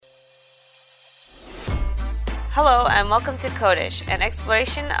Hello and welcome to Codish, an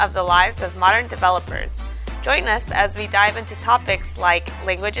exploration of the lives of modern developers. Join us as we dive into topics like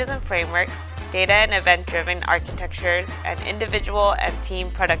languages and frameworks, data and event-driven architectures, and individual and team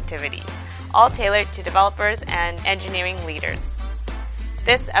productivity, all tailored to developers and engineering leaders.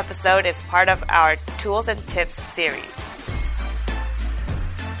 This episode is part of our Tools and Tips series.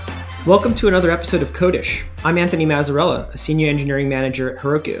 Welcome to another episode of Codish. I'm Anthony Mazzarella, a senior engineering manager at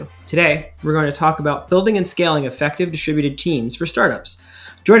Heroku. Today, we're going to talk about building and scaling effective distributed teams for startups.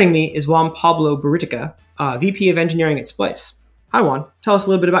 Joining me is Juan Pablo Buritica, VP of Engineering at Splice. Hi, Juan. Tell us a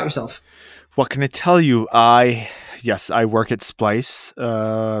little bit about yourself. What can I tell you? I work at Splice.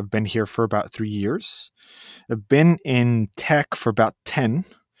 I've been here for about 3 years. I've been in tech for about 10,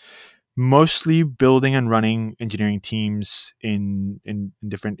 mostly building and running engineering teams in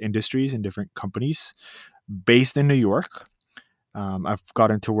different industries and different companies based in New York. I've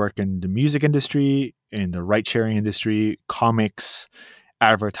gotten to work in the music industry, in the ride-sharing industry, comics,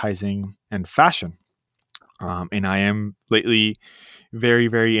 advertising, and fashion. And I am lately very,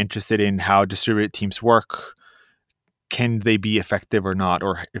 very interested in how distributed teams work. Can they be effective or not?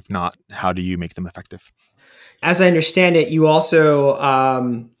 Or if not, how do you make them effective? As I understand it, you also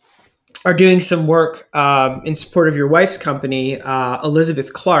are doing some work in support of your wife's company,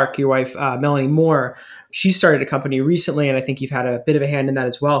 Elizabeth Clark, your wife, Melanie Moore. She started a company recently, and I think you've had a bit of a hand in that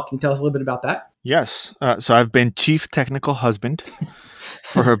as well. Can you tell us a little bit about that? Yes. So I've been chief technical husband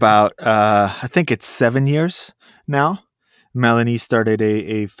for about, I think it's 7 years now. Melanie started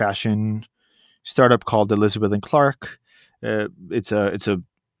a fashion startup called Elizabeth and Clark. It's a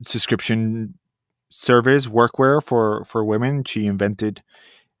subscription service, workwear for women. She invented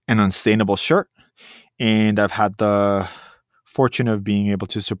an unstainable shirt, and I've had the fortune of being able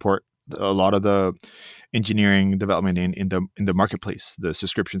to support a lot of the engineering development in the marketplace, the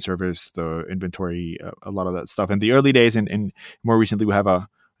subscription service, the inventory, a lot of that stuff. In the early days, and more recently, we have a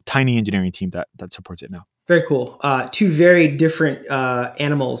tiny engineering team that supports it now. Very cool. Two very different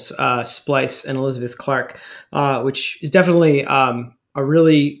animals, Splice and Elizabeth Clark, which is definitely a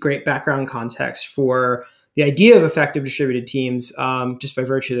really great background context for the idea of effective distributed teams, just by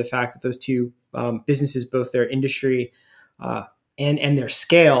virtue of the fact that those two businesses, both their industry and their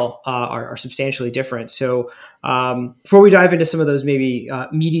scale, are substantially different. So before we dive into some of those maybe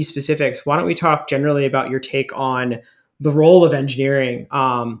meaty specifics, why don't we talk generally about your take on the role of engineering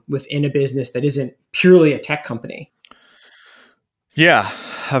within a business that isn't purely a tech company? Yeah,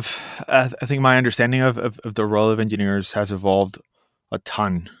 I think my understanding of the role of engineers has evolved a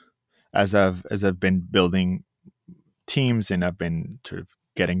ton as I've been building teams, and I've been sort of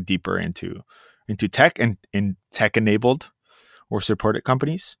getting deeper into tech and in tech enabled or supported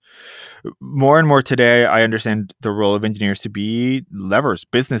companies. More and more today, I understand the role of engineers to be levers,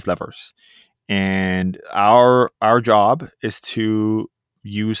 business levers. And our job is to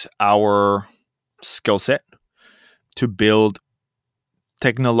use our skill set to build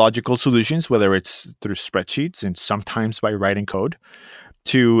technological solutions, whether it's through spreadsheets and sometimes by writing code,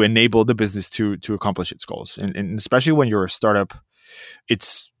 to enable the business to accomplish its goals. And especially when you're a startup,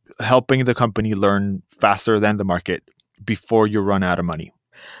 it's helping the company learn faster than the market before you run out of money.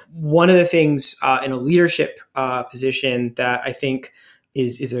 One of the things in a leadership position that I think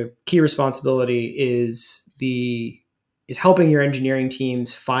is a key responsibility is helping your engineering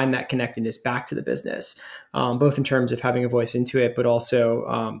teams find that connectedness back to the business, both in terms of having a voice into it, but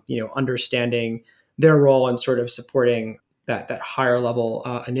also understanding their role in sort of supporting that higher level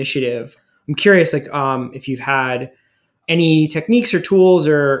initiative. I'm curious, if you've had any techniques or tools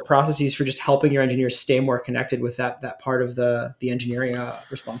or processes for just helping your engineers stay more connected with that part of the engineering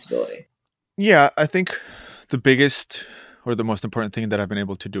responsibility. Yeah, I think the biggest or the most important thing that I've been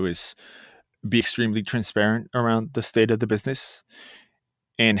able to do is be extremely transparent around the state of the business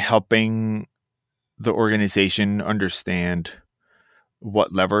and helping the organization understand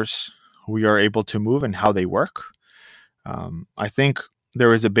what levers we are able to move and how they work. I think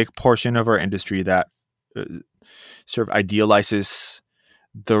there is a big portion of our industry that sort of idealizes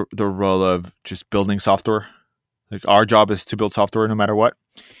the role of just building software. Like, our job is to build software no matter what.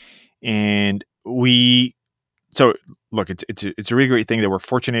 And so look, it's a really great thing that we're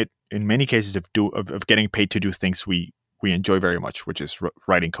fortunate in many cases of getting paid to do things we enjoy very much, which is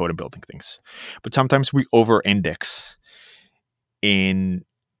writing code and building things. But sometimes we over-index in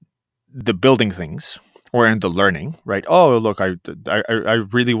the building things or in the learning, right? Oh, look, I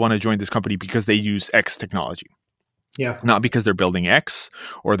really want to join this company because they use X technology. Yeah. Not because they're building X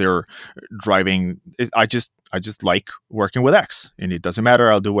or they're driving. I just like working with X, and it doesn't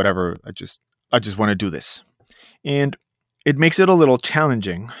matter. I'll do whatever. I just want to do this. And it makes it a little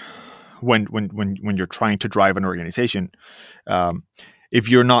challenging when you're trying to drive an organization, if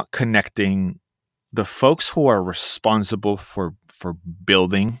you're not connecting the folks who are responsible for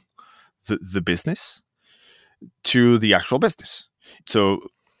building the business to the actual business. So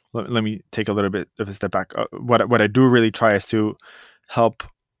let me take a little bit of a step back. What I do really try is to help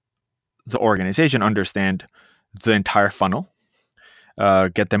the organization understand the entire funnel,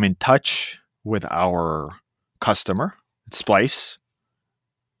 get them in touch with our customer, Splice,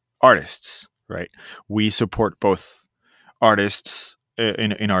 artists, right? We support both artists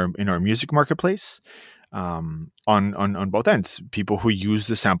in our music marketplace, on both ends, people who use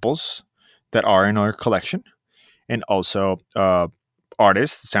the samples that are in our collection, and also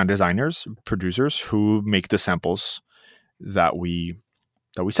artists, sound designers, producers who make the samples that we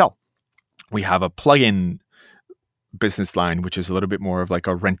sell. We have a plugin business line, which is a little bit more of like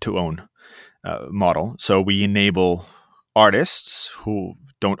a rent to own model. So we enable artists who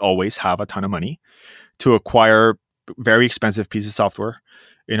don't always have a ton of money to acquire very expensive pieces of software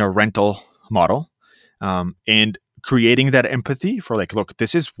in a rental model, and creating that empathy for like, look,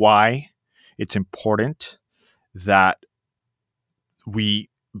 this is why it's important that we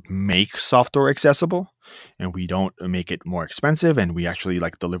make software accessible and we don't make it more expensive, and we actually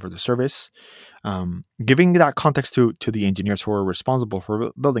like deliver the service. Giving that context to the engineers who are responsible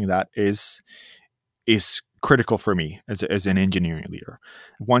for building that is critical for me as an engineering leader.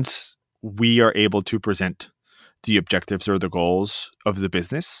 Once we are able to present the objectives or the goals of the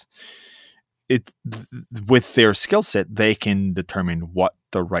business, with their skill set, they can determine what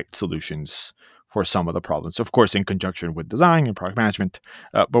the right solutions for some of the problems, of course, in conjunction with design and product management,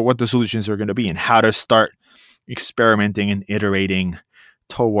 but what the solutions are going to be and how to start experimenting and iterating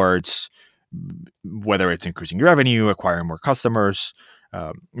towards whether it's increasing your revenue, acquiring more customers,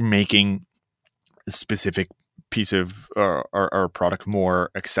 making a specific piece of our product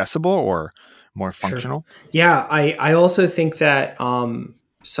more accessible or more functional. Sure. Yeah, I also think that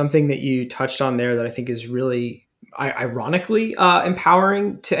something that you touched on there that I think is really ironically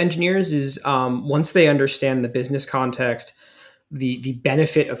empowering to engineers is once they understand the business context, the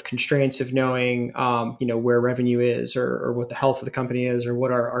benefit of constraints of knowing where revenue is or what the health of the company is or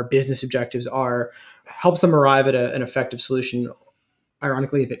what our business objectives are, helps them arrive at an effective solution,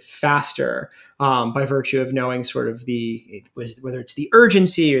 ironically a bit faster, by virtue of knowing sort of whether it's the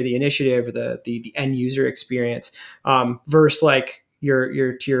urgency or the initiative or the end user experience, versus like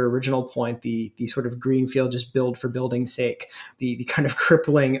your to your original point, the sort of greenfield, just build for building's sake. The kind of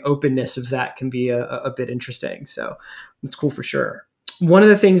crippling openness of that can be a bit interesting. So it's cool for sure. One of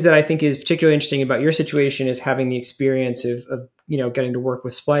the things that I think is particularly interesting about your situation is having the experience of getting to work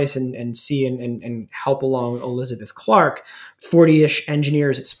with Splice and see and help along Elizabeth Clark, 40-ish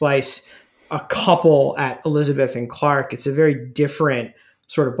engineers at Splice, a couple at Elizabeth and Clark. It's a very different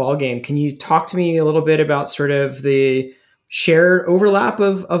sort of ballgame. Can you talk to me a little bit about sort of the shared overlap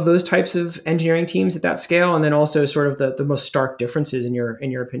of those types of engineering teams at that scale, and then also sort of the most stark differences in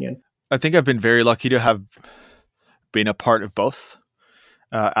your opinion? I think I've been very lucky to have been a part of both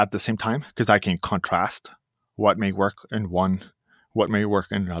at the same time, because I can contrast what may work in one, what may work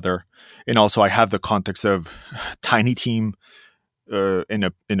in another, and also I have the context of tiny team in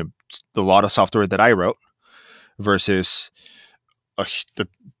a lot of software that I wrote versus the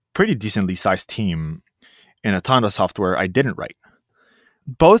pretty decently sized team in a ton of software I didn't write.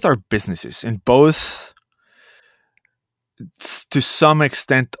 Both are businesses, and both, to some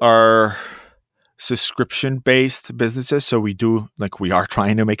extent, are subscription-based businesses. So we are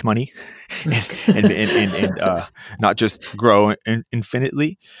trying to make money and not just grow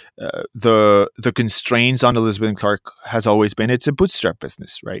infinitely. The constraints on Elizabeth and Clark has always been it's a bootstrap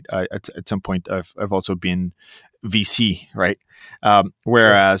business, right? At some point, I've also been VC, right?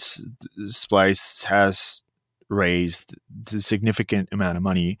 Whereas Splice has raised a significant amount of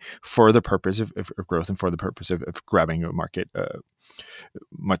money for the purpose of growth and for the purpose of grabbing a market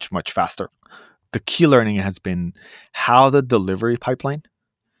much, much faster. The key learning has been how the delivery pipeline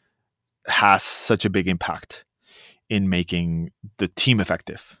has such a big impact in making the team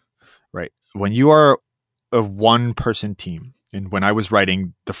effective, right? When you are a one-person team, and when I was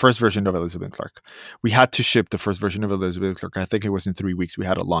writing the first version of Elizabeth Clark, we had to ship the first version of Elizabeth Clark. I think it was in 3 weeks. We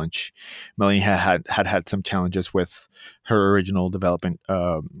had a launch. Melanie had some challenges with her original development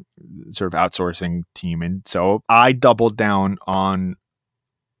sort of outsourcing team. And so I doubled down on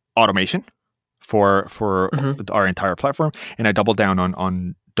automation for our entire platform. And I doubled down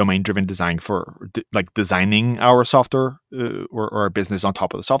on domain-driven design for designing our software or our business on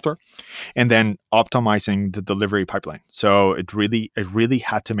top of the software, and then optimizing the delivery pipeline. So it really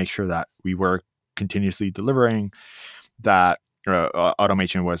had to make sure that we were continuously delivering, that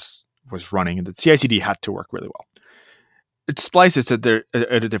automation was was running, and the CI/CD had to work really well. Splice is at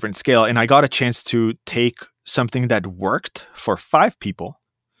a different scale, and I got a chance to take something that worked for 5 people,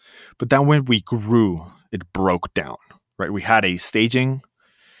 but then when we grew, it broke down. Right, we had a staging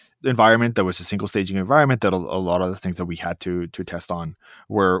environment that was a single staging environment that a lot of the things that we had to test on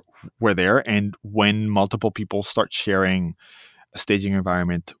were there, and when multiple people start sharing a staging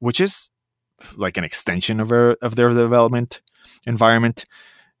environment, which is like an extension of their development environment,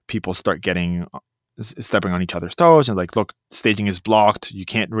 people start stepping on each other's toes and like, look, staging is blocked. You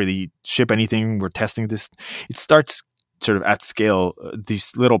can't really ship anything. We're testing this. It starts sort of at scale.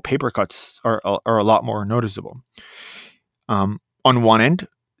 These little paper cuts are a lot more noticeable. On one end,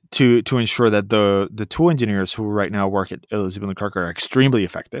 to ensure that the tool engineers who right now work at Elizabeth & Clark are extremely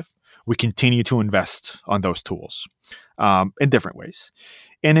effective, we continue to invest on those tools in different ways.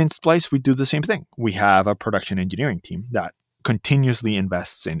 And in Splice, we do the same thing. We have a production engineering team that continuously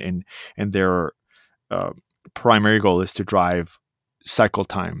invests in their primary goal is to drive cycle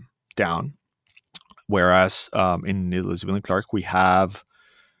time down. Whereas in Elizabeth & Clark, we have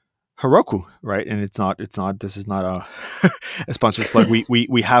Heroku, right? And this is not a sponsored plug.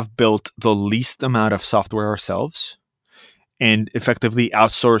 We have built the least amount of software ourselves and effectively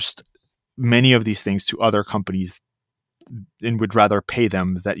outsourced many of these things to other companies and would rather pay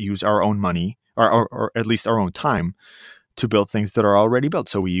them that use our own money or at least our own time to build things that are already built.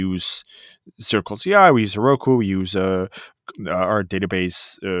 So we use Circle CI, we use Heroku, we use our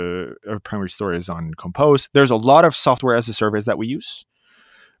database, our primary store is on Compose. There's a lot of software as a service that we use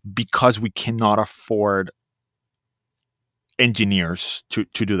because we cannot afford engineers to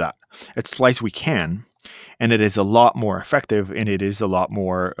do that. At Splice we can, and it is a lot more effective, and it is a lot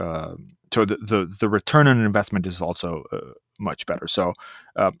more so the return on investment is also much better. So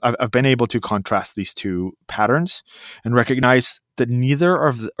I've been able to contrast these two patterns and recognize that neither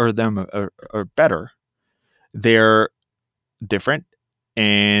of them are better. They're different,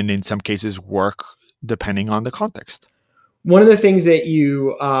 and in some cases work depending on the context. One of the things that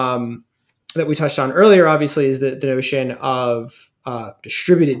you that we touched on earlier, obviously, is the notion of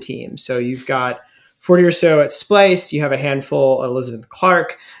distributed teams. So you've got 40 or so at Splice, you have a handful at Elizabeth &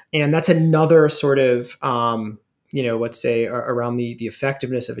 Clark, and that's another sort of let's say around the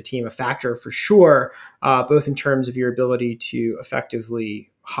effectiveness of a team, a factor for sure, both in terms of your ability to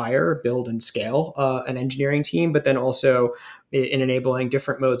effectively hire, build, and scale an engineering team, but then also in enabling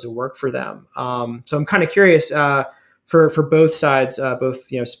different modes of work for them. So I'm kind of curious for both sides, both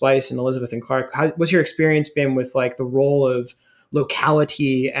Splice and Elizabeth & Clark. What's your experience been with like the role of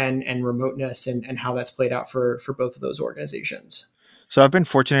locality and remoteness and how that's played out for both of those organizations? So I've been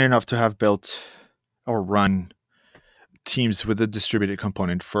fortunate enough to have built or run teams with a distributed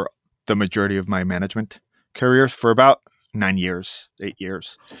component for the majority of my management careers for about 8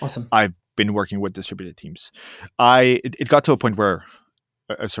 years. Awesome. I've been working with distributed teams. It got to a point where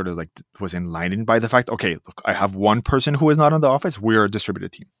I sort of like was enlightened by the fact, okay, look, I have one person who is not in the office. We're a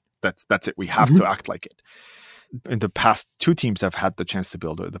distributed team. That's it. We have to act like it. In the past 2 teams I've had the chance to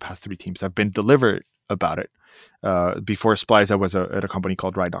build, the past 3 teams, I've been delivered about it. Before Splice, I was at a company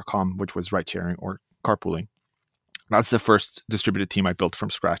called Ride.com, which was ride sharing or carpooling. That's the first distributed team I built from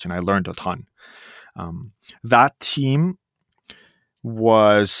scratch, and I learned a ton. That team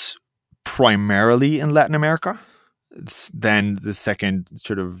was primarily in Latin America. Then the second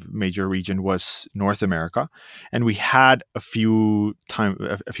sort of major region was North America, and we had a few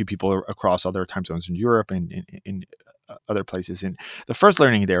people across other time zones in Europe and in other places. And the first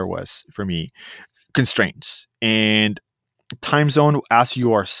learning there was, for me, constraints and time zone as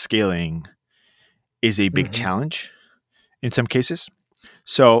you are scaling is a big challenge in some cases.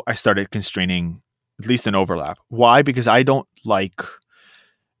 So I started constraining at least an overlap. Why? Because I don't like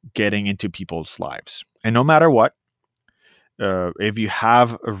getting into people's lives, and no matter what. If you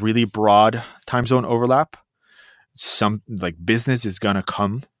have a really broad time zone overlap, some like business is going to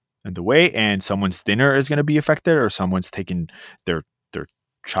come in the way, and someone's dinner is going to be affected, or someone's taking their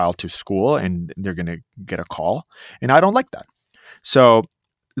child to school and they're going to get a call. And I don't like that. So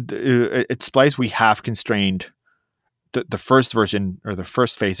at Splice, we have constrained the first version or the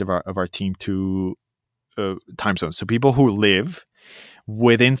first phase of our team to time zones. So people who live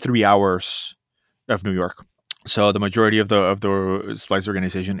within 3 hours of New York. So the majority of the Splice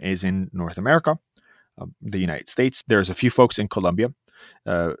organization is in North America, the United States. There's a few folks in Colombia.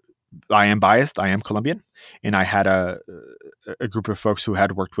 I am biased. I am Colombian, and I had a group of folks who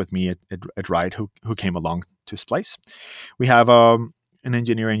had worked with me at Ride who came along to Splice. We have an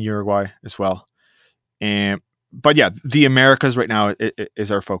engineer in Uruguay as well, but yeah, the Americas right now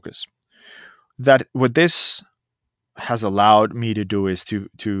is our focus. That what this has allowed me to do is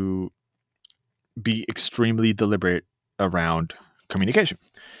to be extremely deliberate around communication.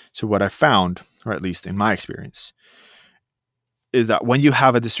 So what I found, or at least in my experience, is that when you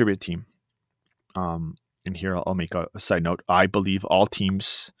have a distributed team, and here I'll make a side note, I believe all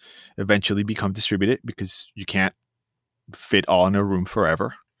teams eventually become distributed because you can't fit all in a room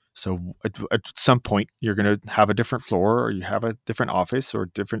forever. So at some point, you're going to have a different floor, or you have a different office, or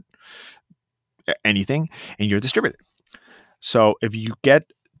different anything, and you're distributed. So if you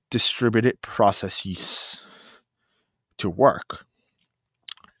get distributed processes to work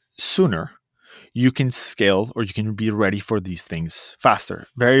sooner, you can scale, or you can be ready for these things faster.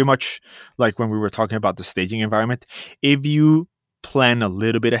 Very much like when we were talking about the staging environment. If you plan a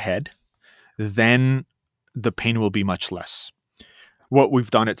little bit ahead, then the pain will be much less. What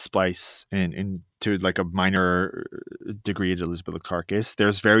we've done at Splice, and to like a minor degree at Elizabeth Clark, is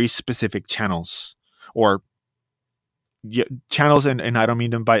there's very specific channels, or channels, and I don't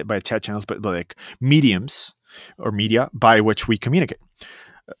mean them by chat channels, but like mediums or media by which we communicate.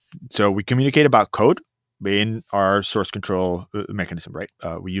 So we communicate about code in our source control mechanism, right?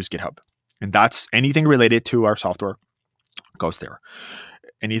 We use GitHub, and that's anything related to our software goes there.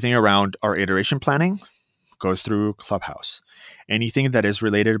 Anything around our iteration planning goes through Clubhouse. Anything that is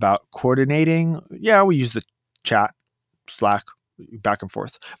related about coordinating, we use the chat, Slack, back and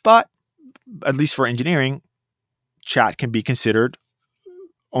forth. But at least for engineering, chat can be considered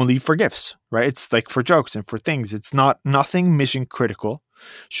only for GIFs, right? It's like for jokes and for things. It's nothing mission critical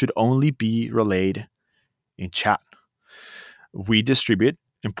should only be relayed in chat. We distribute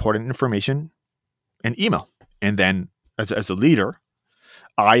important information in email. And then as a leader,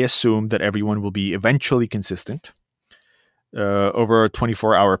 I assume that everyone will be eventually consistent over a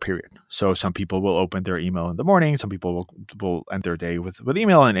 24-hour period. So some people will open their email in the morning. Some people will end their day with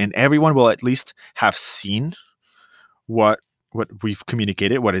email, and everyone will at least have seen what we've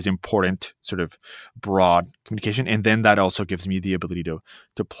communicated, what is important, sort of broad communication. And then that also gives me the ability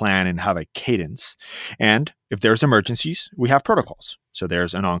to plan and have a cadence. And if there's emergencies, we have protocols. So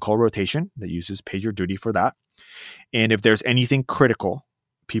there's an on-call rotation that uses PagerDuty for that. And if there's anything critical,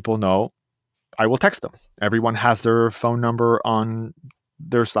 people know I will text them. Everyone has their phone number on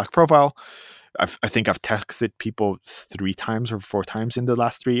their Slack profile. I think I've texted people 3 times or 4 times in the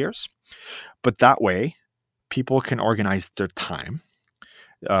last 3 years. But that way, people can organize their time.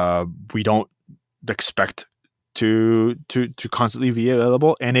 We don't expect to constantly be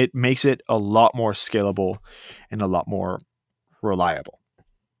available, and it makes it a lot more scalable and a lot more reliable.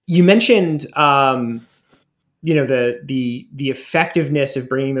 You mentioned, the effectiveness of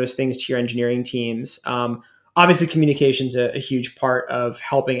bringing those things to your engineering teams. Obviously, communication is a huge part of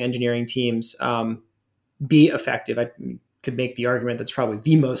helping engineering teams be effective. I could make the argument that's probably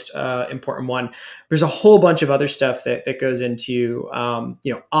the most important one. There's a whole bunch of other stuff that goes into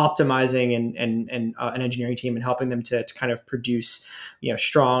optimizing and an engineering team and helping them to kind of produce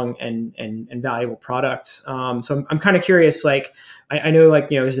strong and valuable products. So I'm kind of curious. Like I know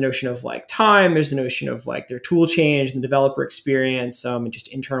there's the notion of like time. There's the notion of like their tool change and the developer experience and just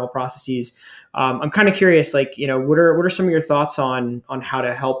internal processes. I'm kind of curious. Like what are some of your thoughts on how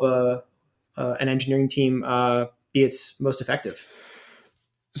to help an engineering team be its most effective?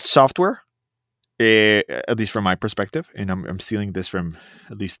 Software, at least from my perspective, and I'm stealing this from,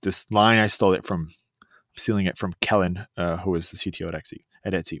 at least this line, I stole it from, stealing it from Kellen, who is the CTO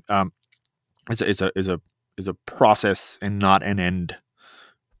at Etsy. Is a process and not an end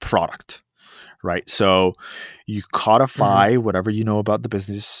product, right? So you codify whatever you know about the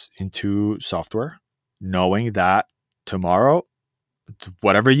business into software, knowing that tomorrow,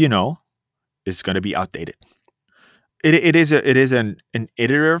 whatever you know is going to be outdated. It is an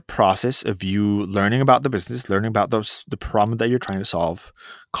iterative process of you learning about the business, learning about the problem that you're trying to solve,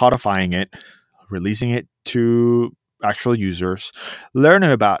 codifying it, releasing it to actual users,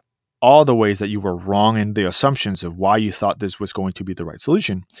 learning about all the ways that you were wrong in the assumptions of why you thought this was going to be the right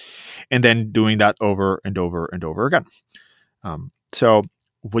solution, and then doing that over and over and over again. So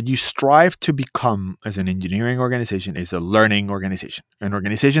what you strive to become as an engineering organization is a learning organization, an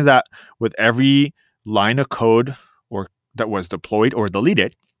organization that with every line of code or that was deployed or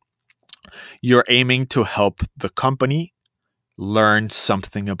deleted, you're aiming to help the company learn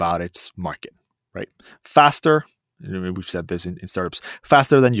something about its market, right? Faster, we've said this in startups,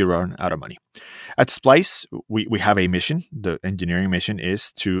 faster than you run out of money. At Splice, we have a mission. The engineering mission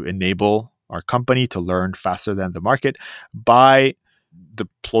is to enable our company to learn faster than the market by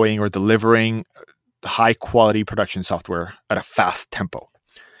deploying or delivering high quality production software at a fast tempo.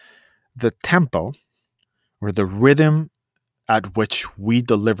 The tempo, or the rhythm at which we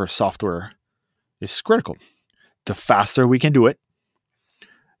deliver software, is critical. The faster we can do it,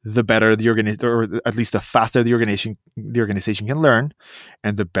 the better the organization, or at least the faster the organization can learn,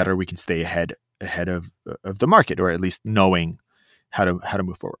 and the better we can stay ahead of the market, or at least knowing how to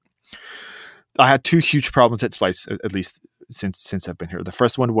move forward. I had two huge problems at Splice, at least since I've been here. The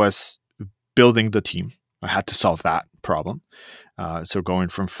first one was building the team. I had to solve that problem. So going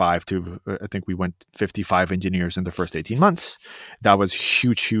from 5 to, I think we went 55 engineers in the first 18 months. That was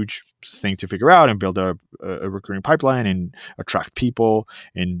huge thing to figure out, and build a recurring pipeline, and attract people,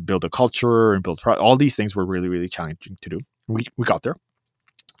 and build a culture, and all these things were really challenging to do. We got there.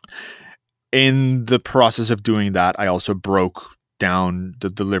 In the process of doing that, I also broke down the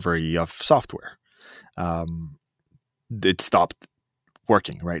delivery of software. It stopped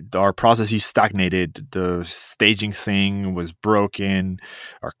working, right? Our processes stagnated. The staging thing was broken.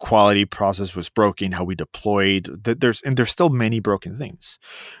 Our quality process was broken. How we deployed. There's still many broken things.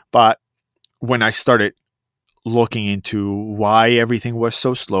 But when I started looking into why everything was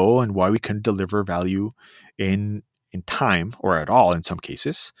so slow, and why we couldn't deliver value in time, or at all in some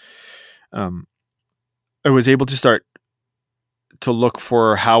cases, I was able to start to look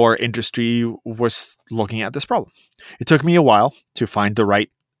for how our industry was looking at this problem. It took me a while to find the right,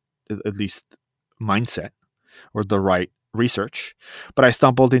 at least, mindset, or the right research, but I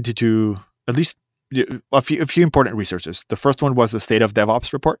stumbled into at least a few important researches. The first one was the State of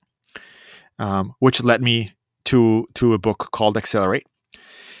DevOps report, which led me to a book called Accelerate.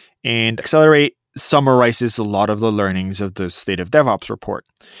 And Accelerate summarizes a lot of the learnings of the State of DevOps report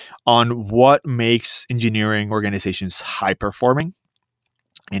on what makes engineering organizations high performing,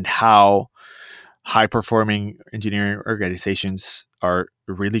 and how high performing engineering organizations are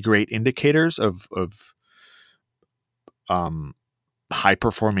really great indicators of high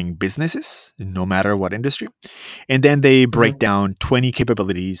performing businesses, no matter what industry. And then they break down 20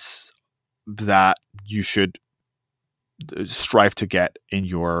 capabilities that you should strive to get in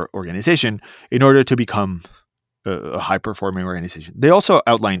your organization in order to become a high-performing organization. They also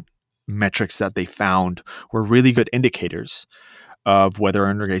outline metrics that they found were really good indicators of whether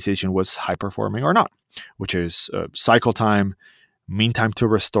an organization was high-performing or not, which is cycle time, mean time to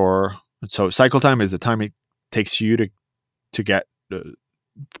restore. So cycle time is the time it takes you to get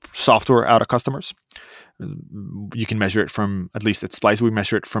software out of customers. You can measure it from, at least at Splice, we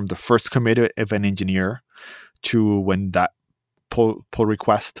measure it from the first commit of an engineer to when that pull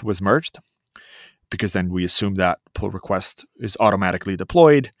request was merged, because then we assume that pull request is automatically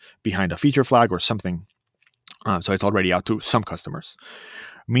deployed behind a feature flag or something. So it's already out to some customers.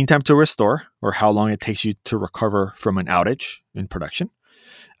 Mean time to restore, or how long it takes you to recover from an outage in production.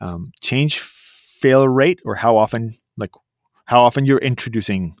 Change fail rate, or how often you're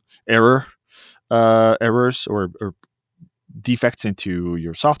introducing errors or defects into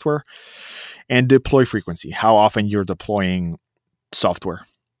your software. And deploy frequency, how often you're deploying software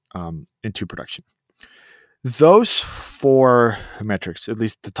into production. Those 4 metrics, at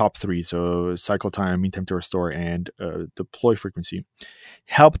least the top 3, so cycle time, mean time to restore, and deploy frequency,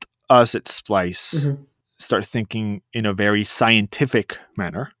 helped us at Splice start thinking in a very scientific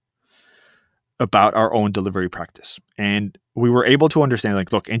manner about our own delivery practice. And we were able to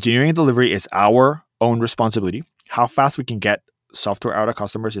understand, look, engineering delivery is our own responsibility. How fast we can get software out of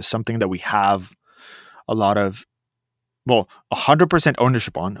customers is something that we have a lot of, 100%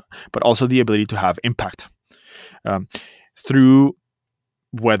 ownership on, but also the ability to have impact through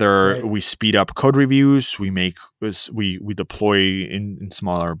whether we speed up code reviews, we deploy in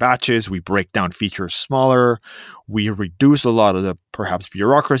smaller batches, we break down features smaller, we reduce a lot of the perhaps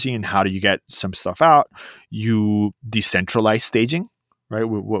bureaucracy and how do you get some stuff out. You decentralize staging, right?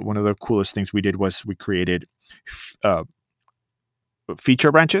 One of the coolest things we did was we created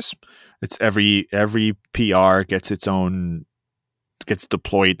feature branches. It's every PR gets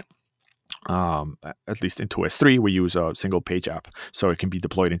deployed at least into S3. We use a single page app, so it can be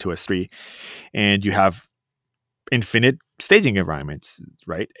deployed into S3, and you have infinite staging environments,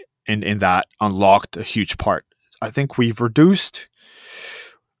 right? And that unlocked a huge part. I think we've reduced,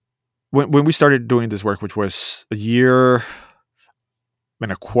 when we started doing this work, which was a year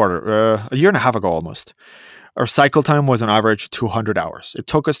and a half ago almost, our cycle time was on average 200 hours. It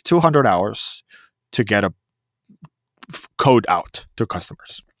took us 200 hours to get a code out to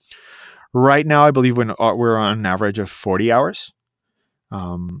customers. Right now, I believe we're on an average of 40 hours.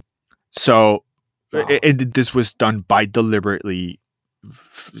 So this was done by deliberately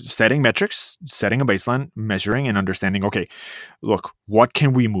setting metrics, setting a baseline, measuring, and understanding, okay, look, what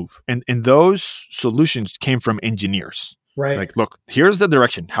can we move? And those solutions came from engineers. Right. Look, here's the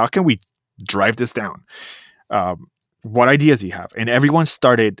direction. How can we drive this down? what ideas do you have? And everyone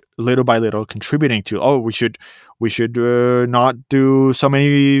started little by little contributing to, oh, we should not do so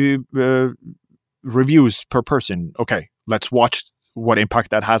many reviews per person. Okay, let's watch what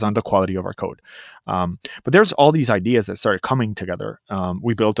impact that has on the quality of our code. But there's all these ideas that started coming together.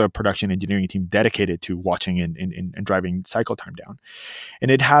 We built a production engineering team dedicated to watching and driving cycle time down. And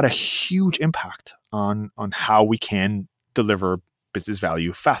it had a huge impact on how we can deliver business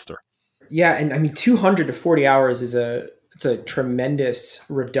value faster. Yeah, and I mean, 200 to 40 hours is a tremendous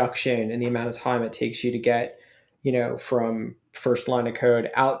reduction in the amount of time it takes you to get, from first line of code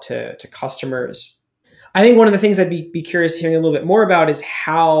out to customers. I think one of the things I'd be curious hearing a little bit more about is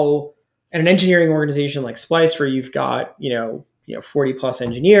how, at an engineering organization like Splice, where you've got 40 plus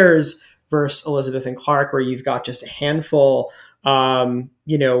engineers, versus Elizabeth and Clark, where you've got just a handful.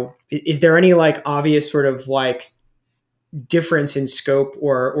 Is there any like obvious sort of like difference in scope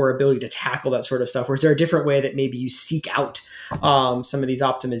or ability to tackle that sort of stuff? Or is there a different way that maybe you seek out some of these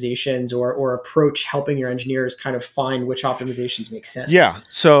optimizations or approach helping your engineers kind of find which optimizations make sense? Yeah.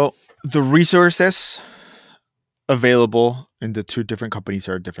 So the resources available in the two different companies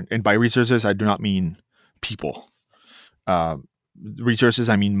are different. And by resources, I do not mean people. Resources,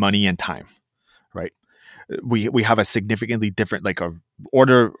 I mean money and time, right? We have a significantly different, like a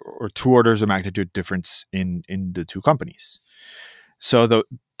order or two orders of magnitude difference in the two companies. So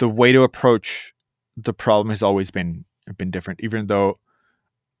the way to approach the problem has always been different, even though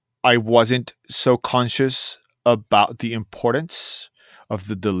I wasn't so conscious about the importance of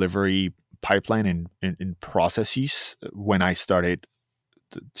the delivery pipeline and processes when I started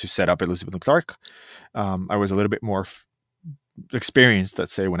to set up Elizabeth and Clark. I was a little bit more experienced,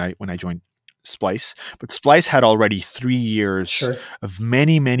 let's say, when I joined Splice, but Splice had already 3 years of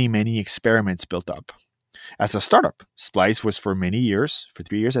many, many, many experiments built up. As a startup, Splice was for 3 years,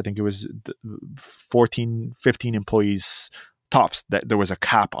 I think it was 14, 15 employees tops. That there was a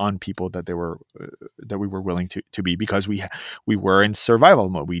cap on people that we were willing to be, because we were in survival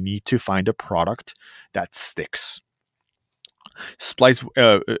mode. We need to find a product that sticks. Splice,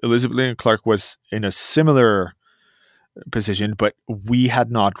 Elizabeth and Clark was in a similar position, but we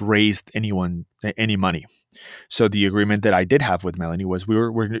had not raised any money. So the agreement that I did have with Melanie was we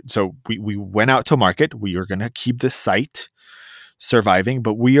went out to market. We are going to keep the site surviving,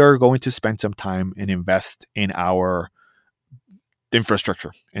 but we are going to spend some time and invest in our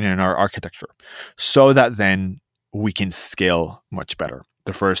infrastructure and in our architecture, so that then we can scale much better.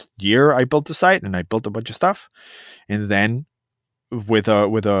 The first year I built the site and I built a bunch of stuff, and then with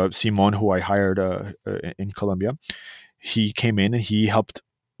Simon, who I hired in Colombia, he came in and he helped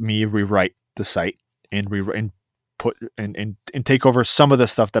me rewrite the site and put and take over some of the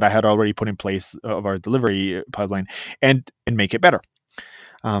stuff that I had already put in place of our delivery pipeline and make it better.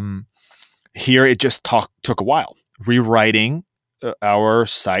 Here it just took a while. Rewriting our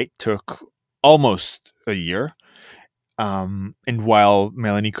site took almost a year. And while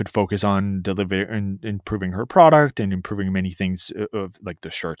Melanie could focus on delivering and improving her product and improving many things of like the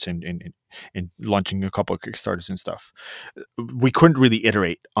shirts and launching a couple of Kickstarters and stuff, we couldn't really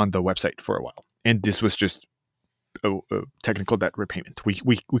iterate on the website for a while. And this was just a technical debt repayment.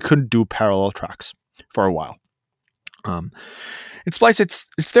 We couldn't do parallel tracks for a while. In Splice,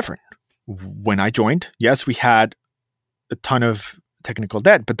 it's different. When I joined, yes, we had a ton of technical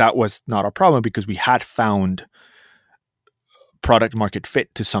debt, but that was not a problem because we had found product market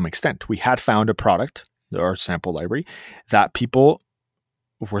fit to some extent. We had found a product, our sample library, that people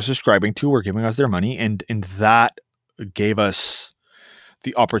were subscribing to, were giving us their money, and that gave us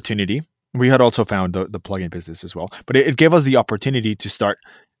the opportunity. We had also found the plugin business as well, but it gave us the opportunity to start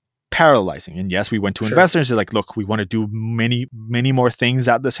parallelizing. And yes, we went to investors and like, look, we want to do many, many more things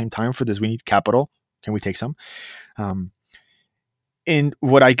at the same time. For this, we need capital. Can we take some? And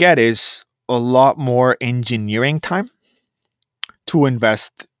what I get is a lot more engineering time to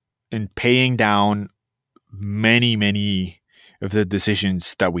invest in paying down many, many of the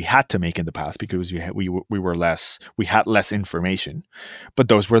decisions that we had to make in the past because we had less information, but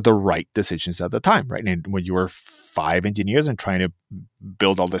those were the right decisions at the time, right? And when you were 5 engineers and trying to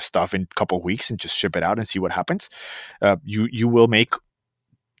build all this stuff in a couple of weeks and just ship it out and see what happens, you will make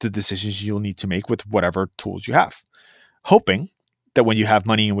the decisions you'll need to make with whatever tools you have, hoping that when you have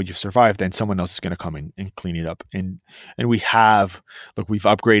money and when you survive, then someone else is going to come in and clean it up. And we've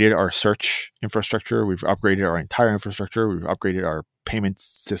upgraded our search infrastructure. We've upgraded our entire infrastructure. We've upgraded our payments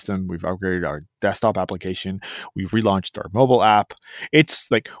system. We've upgraded our desktop application. We've relaunched our mobile app.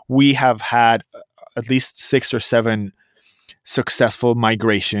 It's like we have had at least 6 or 7 successful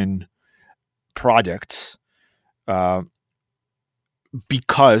migration projects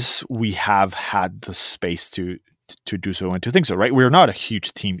because we have had the space to to do so and to think so, right? We're not a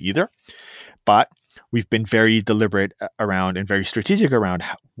huge team either, but we've been very deliberate around and very strategic around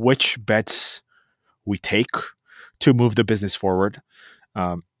which bets we take to move the business forward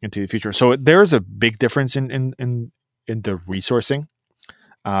into the future. So there's a big difference in the resourcing,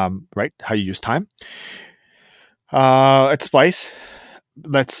 right? How you use time. At Splice,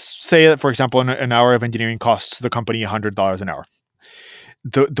 let's say that, for example, an hour of engineering costs the company $100 an hour.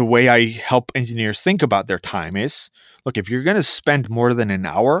 The way I help engineers think about their time is, look, if you're going to spend more than an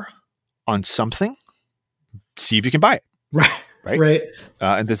hour on something, see if you can buy it. Right.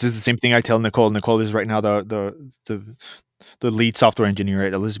 And this is the same thing I tell Nicole. Nicole is right now the lead software engineer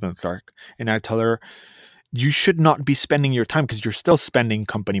at Elizabeth Clark. And I tell her, you should not be spending your time because you're still spending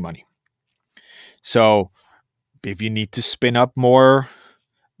company money. So if you need to spin up more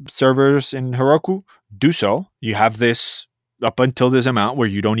servers in Heroku, do so. You have this up until this amount where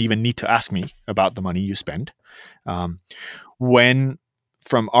you don't even need to ask me about the money you spend. When,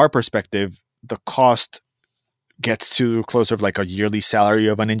 from our perspective, the cost gets to closer to like a yearly salary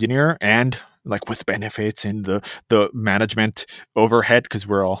of an engineer, and like with benefits and the management overhead, because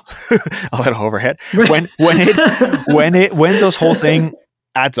we're all a lot of overhead. When those whole thing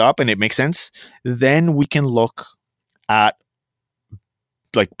adds up and it makes sense, then we can look at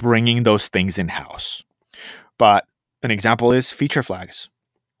like bringing those things in house. But an example is feature flags.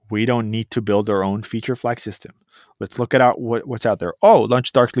 We don't need to build our own feature flag system. Let's look at what's out there. Oh,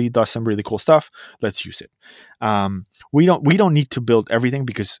 LaunchDarkly does some really cool stuff. Let's use it. We don't need to build everything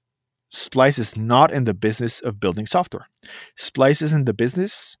because Splice is not in the business of building software. Splice is in the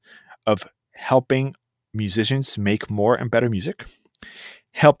business of helping musicians make more and better music,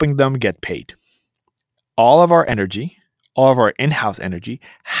 helping them get paid. All of our energy, all of our in-house energy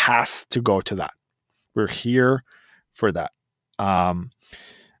has to go to that. We're here for that.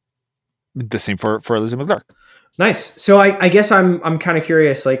 The same for Elizabeth Clark. Nice. So I guess I'm kind of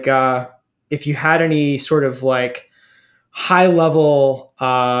curious, like if you had any sort of like high level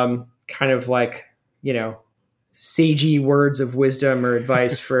kind of like, sagey words of wisdom or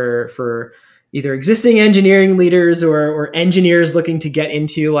advice for either existing engineering leaders or engineers looking to get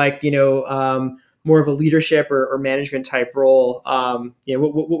into like, more of a leadership or management type role.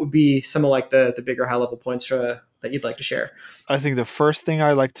 What would be some of like the bigger high level points that you'd like to share? I think the first thing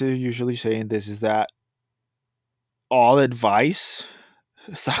I like to usually say in this is that all advice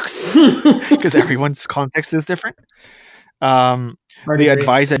sucks because everyone's context is different. The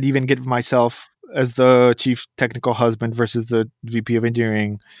advice I'd even give myself as the chief technical husband versus the VP of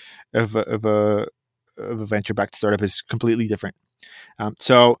engineering of a venture-backed startup is completely different.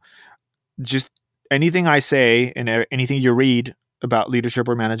 So just anything I say and anything you read about leadership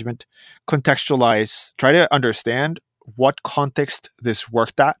or management, contextualize, try to understand what context this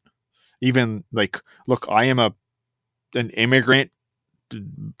worked at. Even like, look, I am an immigrant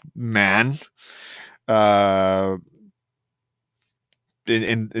man, and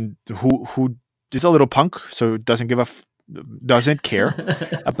who is a little punk, so doesn't care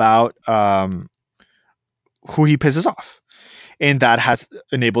about who he pisses off. And that has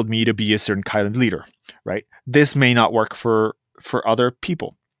enabled me to be a certain kind of leader, right? This may not work for other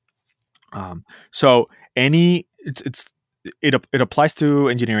people. So it applies to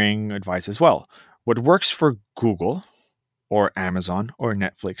engineering advice as well. What works for Google or Amazon or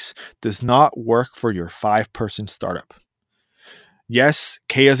Netflix does not work for your 5-person startup. Yes,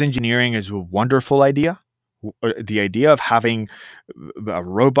 chaos engineering is a wonderful idea. The idea of having a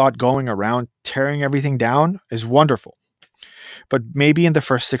robot going around tearing everything down is wonderful. But maybe in the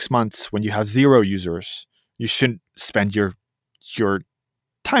first 6 months when you have 0 users, you shouldn't spend your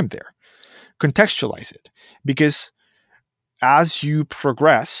time there. Contextualize it, because as you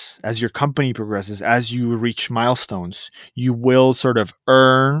progress, as your company progresses, as you reach milestones, you will sort of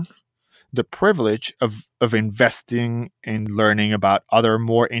earn the privilege of investing in learning about other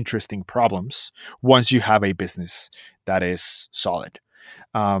more interesting problems once you have a business that is solid.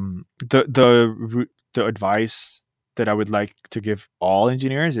 The advice that I would like to give all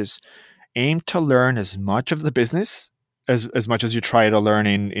engineers is aim to learn as much of the business as much as you try to learn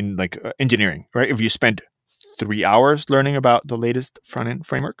in like engineering, right? If you spend 3 hours learning about the latest front-end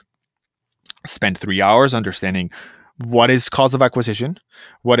framework, spend 3 hours understanding what is cost of acquisition,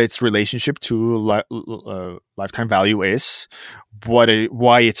 what its relationship to lifetime value is,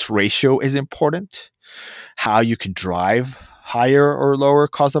 why its ratio is important, how you can drive higher or lower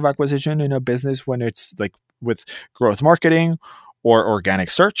cost of acquisition in a business when it's like with growth marketing or organic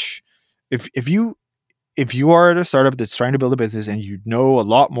search. If you are at a startup that's trying to build a business and you know a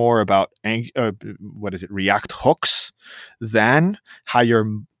lot more about React hooks than how your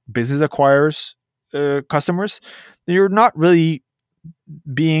business acquires customers, then you're not really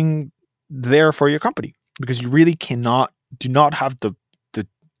being there for your company, because you really do not have the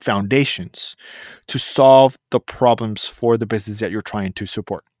foundations to solve the problems for the business that you're trying to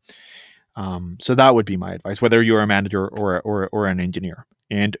support. So that would be my advice, whether you're a manager or an engineer.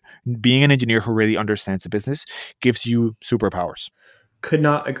 And being an engineer who really understands the business gives you superpowers. Could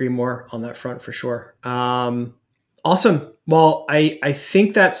not agree more on that front, for sure. Awesome. Well, I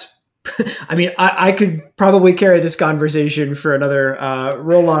think that's, I mean, I could probably carry this conversation for another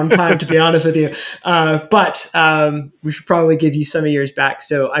real long time, to be honest with you. But we should probably give you some of yours back.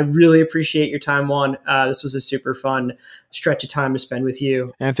 So I really appreciate your time, Juan. This was a super fun stretch of time to spend with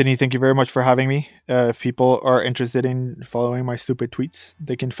you. Anthony, thank you very much for having me. If people are interested in following my stupid tweets,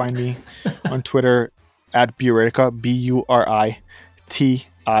 they can find me on Twitter at Buritica,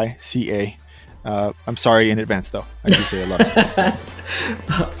 BURITICA. I'm sorry in advance, though. I do say a lot of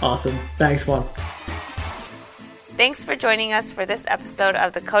stuff. Awesome. Thanks, Juan. Thanks for joining us for this episode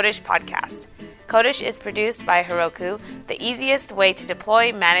of the Codish podcast. Codish is produced by Heroku, the easiest way to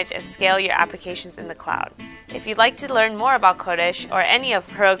deploy, manage, and scale your applications in the cloud. If you'd like to learn more about Codish or any of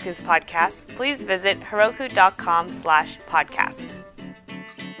Heroku's podcasts, please visit heroku.com/podcasts.